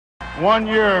1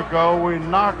 year ago, we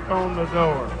knocked on the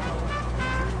door.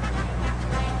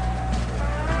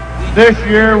 This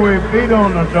year, we beat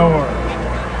on the door.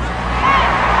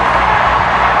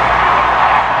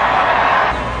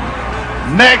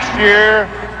 Next year,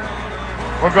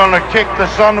 we're going to kick the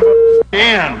son of a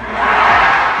in.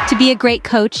 To be a great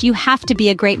coach, you have to be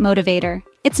a great motivator.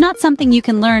 It's not something you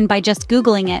can learn by just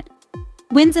Googling it.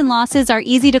 Wins and losses are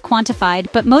easy to quantify,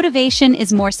 but motivation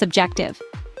is more subjective.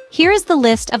 Here is the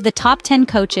list of the top 10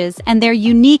 coaches and their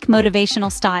unique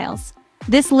motivational styles.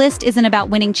 This list isn't about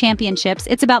winning championships,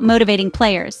 it's about motivating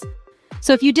players.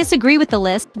 So if you disagree with the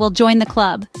list, well, join the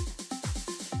club.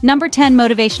 Number 10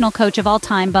 motivational coach of all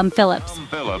time, Phillips.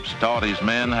 Phillips taught his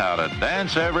men how to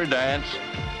dance every dance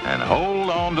and hold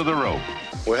on to the rope.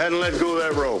 We hadn't let go of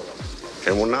that rope,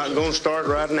 and we're not going to start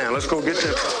right now. Let's go get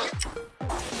this.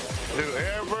 Do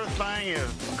everything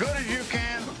as good as you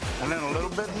can, and then a little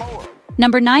bit more.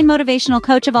 Number 9 motivational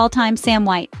coach of all time, Sam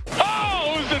White.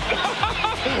 Oh, it was a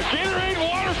Gatorade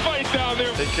water fight down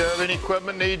there. Take care of any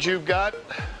equipment needs you've got,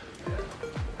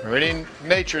 or any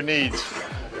nature needs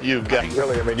you've got.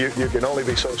 Really, I mean, you can only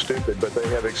be so stupid, but they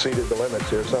have exceeded the limits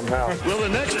here somehow. Well, the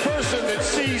next person that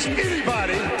sees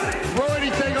anybody throw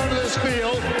anything onto this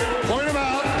field, point them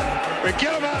out, and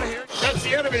get them out of here. That's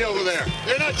the enemy over there.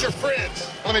 They're not your friends.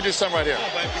 Let me do something right here.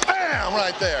 Bam!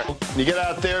 Right there. You get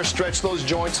out there, stretch those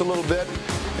joints a little bit,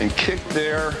 and kick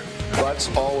their butts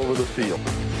all over the field.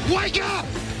 Wake up!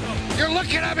 You're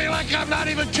looking at me like I'm not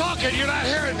even talking. You're not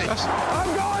hearing me.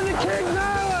 I'm going to Kings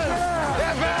Island!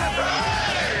 Yeah, man!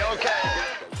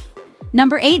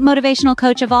 Number 8 motivational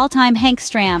coach of all time, Hank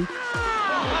Stram.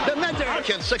 How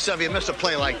can 6 of you miss a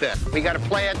play like that? We got to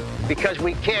play it because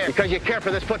we care. Because you care for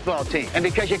this football team. And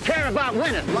because you care about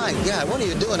winning. My God, what are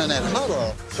you doing in that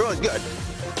huddle? Throw it good.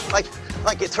 Like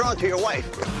you throw it to your wife.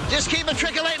 Just keep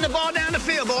matriculating the ball down the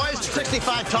field, boys.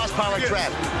 65 toss power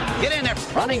trap. Get in there.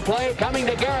 Running play coming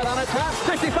to Garrett on a trap.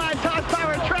 65 toss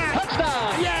power trap.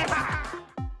 Touchdown. Yeah.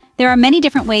 There are many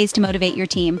different ways to motivate your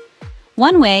team.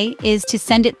 One way is to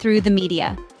send it through the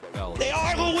media. They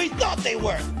are who we thought they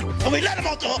were, and we let them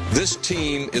off the hook. This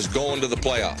team is going to the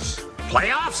playoffs.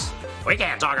 Playoffs? We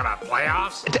can't talk about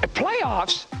playoffs.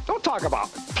 Playoffs? Don't talk about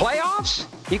playoffs?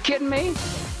 You kidding me?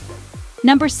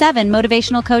 Number 7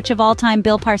 motivational coach of all time,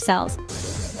 Bill Parcells.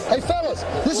 Hey fellas,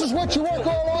 this is what you work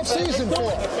all off season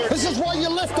for. This is why you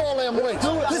lift all them weights.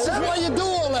 This is why you do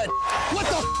all that. What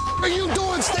the are you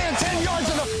doing? Stand 10 yards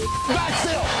in the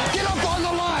backfield. Get up on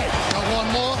the line. Got one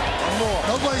more? One more.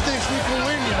 Nobody thinks we can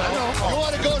win, you know. You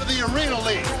want to go to the Arena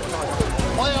League.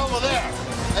 Play over there.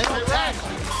 They don't tackle.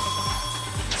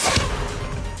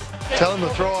 Tell him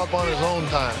to throw up on his own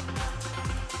time.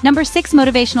 Number 6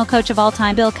 motivational coach of all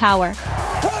time, Bill Cowher.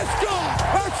 Let's go!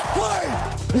 Let's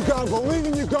play! You gotta believe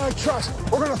and you gotta trust.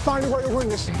 We're gonna find a way to win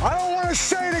this. I don't want to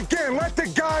say it again. Let the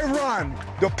guy run.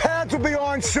 The pads will be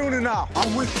on soon enough.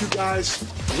 I'm with you guys,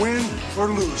 win or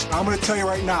lose. I'm gonna tell you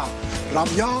right now that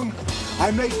I'm young. I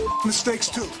make mistakes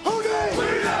too. Who dey? We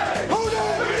dey! Who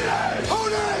dey? We dey! Who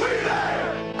dey? We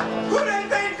dey! Who dey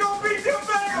think gonna beat you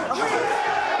better? We dey!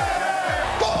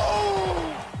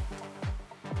 Boom!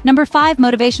 Number 5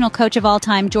 motivational coach of all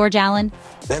time, George Allen.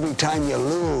 Every time you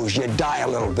lose, you die a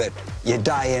little bit. You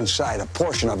die inside, a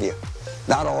portion of you.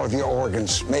 Not all of your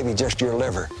organs, maybe just your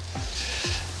liver.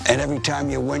 And every time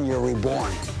you win, you're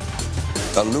reborn.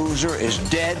 The loser is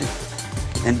dead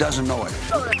and doesn't know it.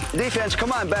 Defense,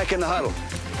 come on, back in the huddle.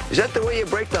 Is that the way you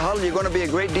break the huddle? You're going to be a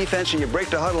great defense and you break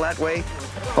the huddle that way?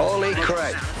 Holy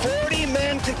crap. 40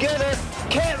 men together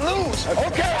can't lose.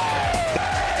 Okay.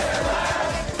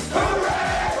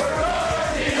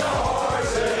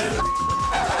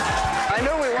 I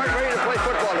knew we weren't ready to play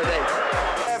football today.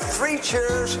 I have 3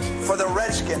 cheers for the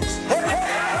Redskins.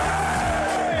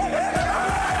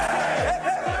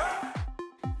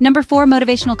 Number 4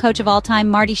 motivational coach of all time,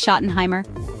 Marty Schottenheimer.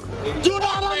 Do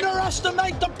not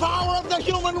underestimate the power of the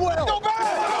human will. Go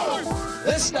back!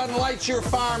 This doesn't light your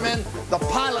firemen. The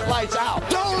pilot lights out.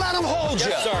 Don't let them hold you.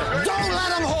 Yes, sir. Don't let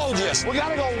them hold you. We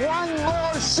gotta go one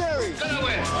more series.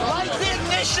 Light the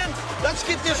ignition. Let's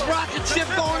get this rocket ship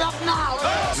going up now.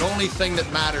 The only thing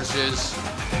that matters is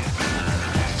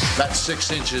that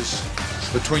 6 inches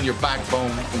between your backbone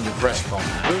and your breastbone.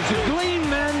 There's a gleam,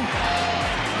 men.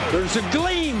 There's a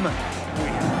gleam.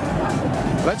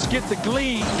 Let's get the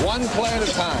gleam. One play at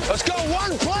a time. Let's go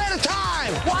one play at a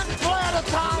time. One play at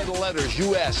a time. The letters,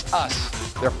 U.S., us,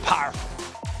 they're powerful.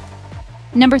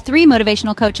 Number 3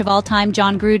 motivational coach of all time,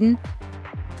 John Gruden.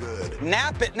 Good.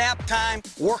 Nap at nap time,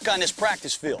 work on this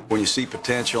practice field. When you see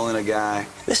potential in a guy,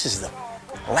 This is the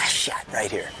last shot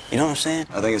right here. You know what I'm saying?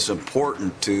 I think it's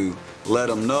important to let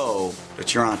him know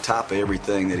that you're on top of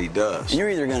everything that he does. You're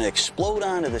either going to explode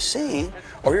onto the scene,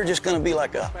 or you're just going to be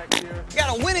like a...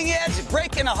 Got a winning edge,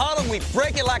 break in a huddle, we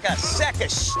break it like a sack of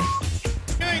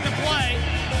During the play,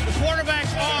 the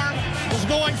quarterback's arm was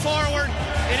going forward.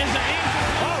 It is an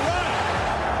incomplete run.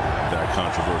 That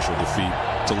controversial defeat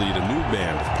to lead a new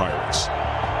band of Pirates.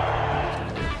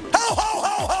 Ho, ho,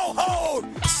 ho, ho, ho!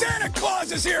 Santa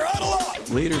Claus is here, huddle up!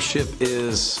 Leadership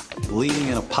is leading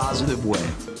in a positive way.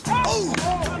 Oh,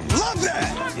 love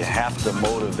that! You have to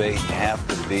motivate, you have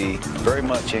to be very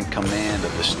much in command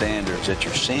of the standards that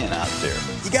you're seeing out there.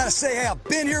 You gotta say, hey, I've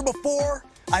been here before,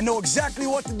 I know exactly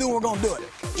what to do, and we're gonna do it.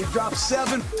 We dropped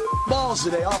 7 balls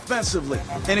today offensively,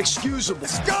 inexcusable.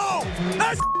 Let's go!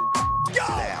 Let's go!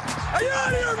 Are you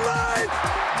out of your mind?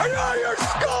 Are you out of your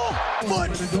skull?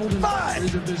 Foot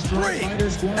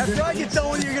 5'3". After I get done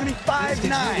with you, you're gonna be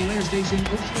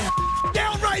 5'9".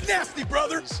 Downright nasty,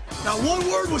 brothers. Now, one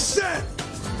word was said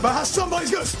about how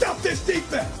somebody's gonna stop this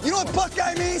defense. You know what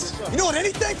Buckeye means? You know what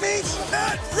anything means?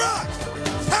 That rock!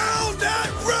 Pound that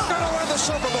rock! Gonna win the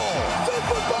Super Bowl!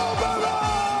 Super Bowl, baby!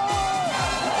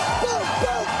 Boom,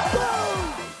 boom, boom!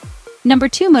 Number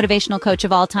 2 motivational coach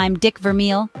of all time, Dick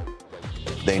Vermeil.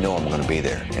 They know I'm going to be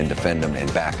there and defend them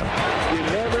and back them. You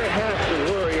never have to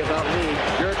worry about me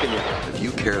jerking you. If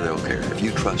you care, they'll care. If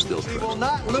you trust, they'll trust. We will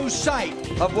not lose sight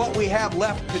of what we have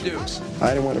left to do.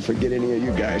 I don't want to forget any of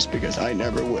you guys because I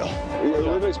never will. You're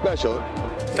really special.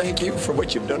 Thank you for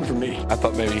what you've done for me. I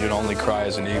thought maybe you'd only cry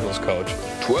as an Eagles coach.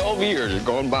 12 years have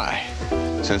gone by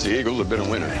since the Eagles have been a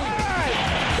winner.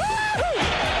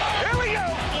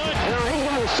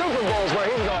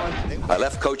 I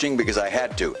left coaching because I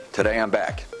had to. Today I'm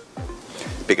back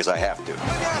because I have to. Let me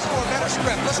ask for a better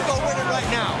script. Let's go with it right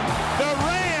now. The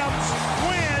Rams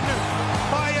win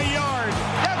by a yard.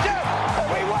 That's it.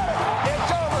 We won it. It's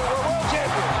over. We're world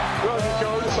champions. Love you,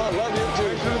 coach. I love you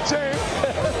too. To the team.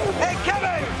 Hey,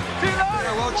 Kevin.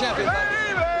 You're world champions.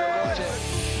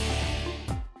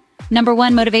 Number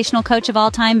 1 motivational coach of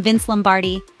all time, Vince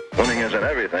Lombardi. Winning isn't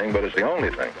everything, but it's the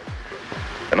only thing.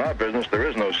 In our business, there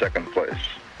is no second place.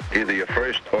 Either you're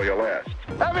first or you're last.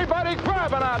 Everybody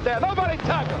grabbing out there. Nobody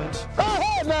tackling. Go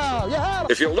ahead now. You had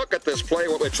it. If you look at this play,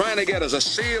 what we're trying to get is a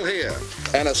seal here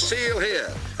and a seal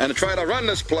here and try to run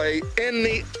this play in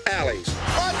the alleys.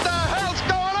 What the hell's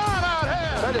going on out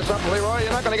here? Tell you something, Leroy.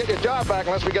 You're not going to get your job back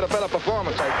unless we get a better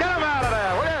performance. Get him out of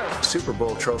there, will you? The Super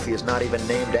Bowl trophy is not even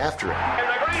named after him. And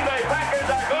the Green Bay Packers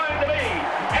are going to be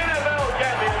NFL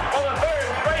champions for the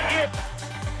 3rd straight year.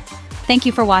 Thank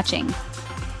you for watching.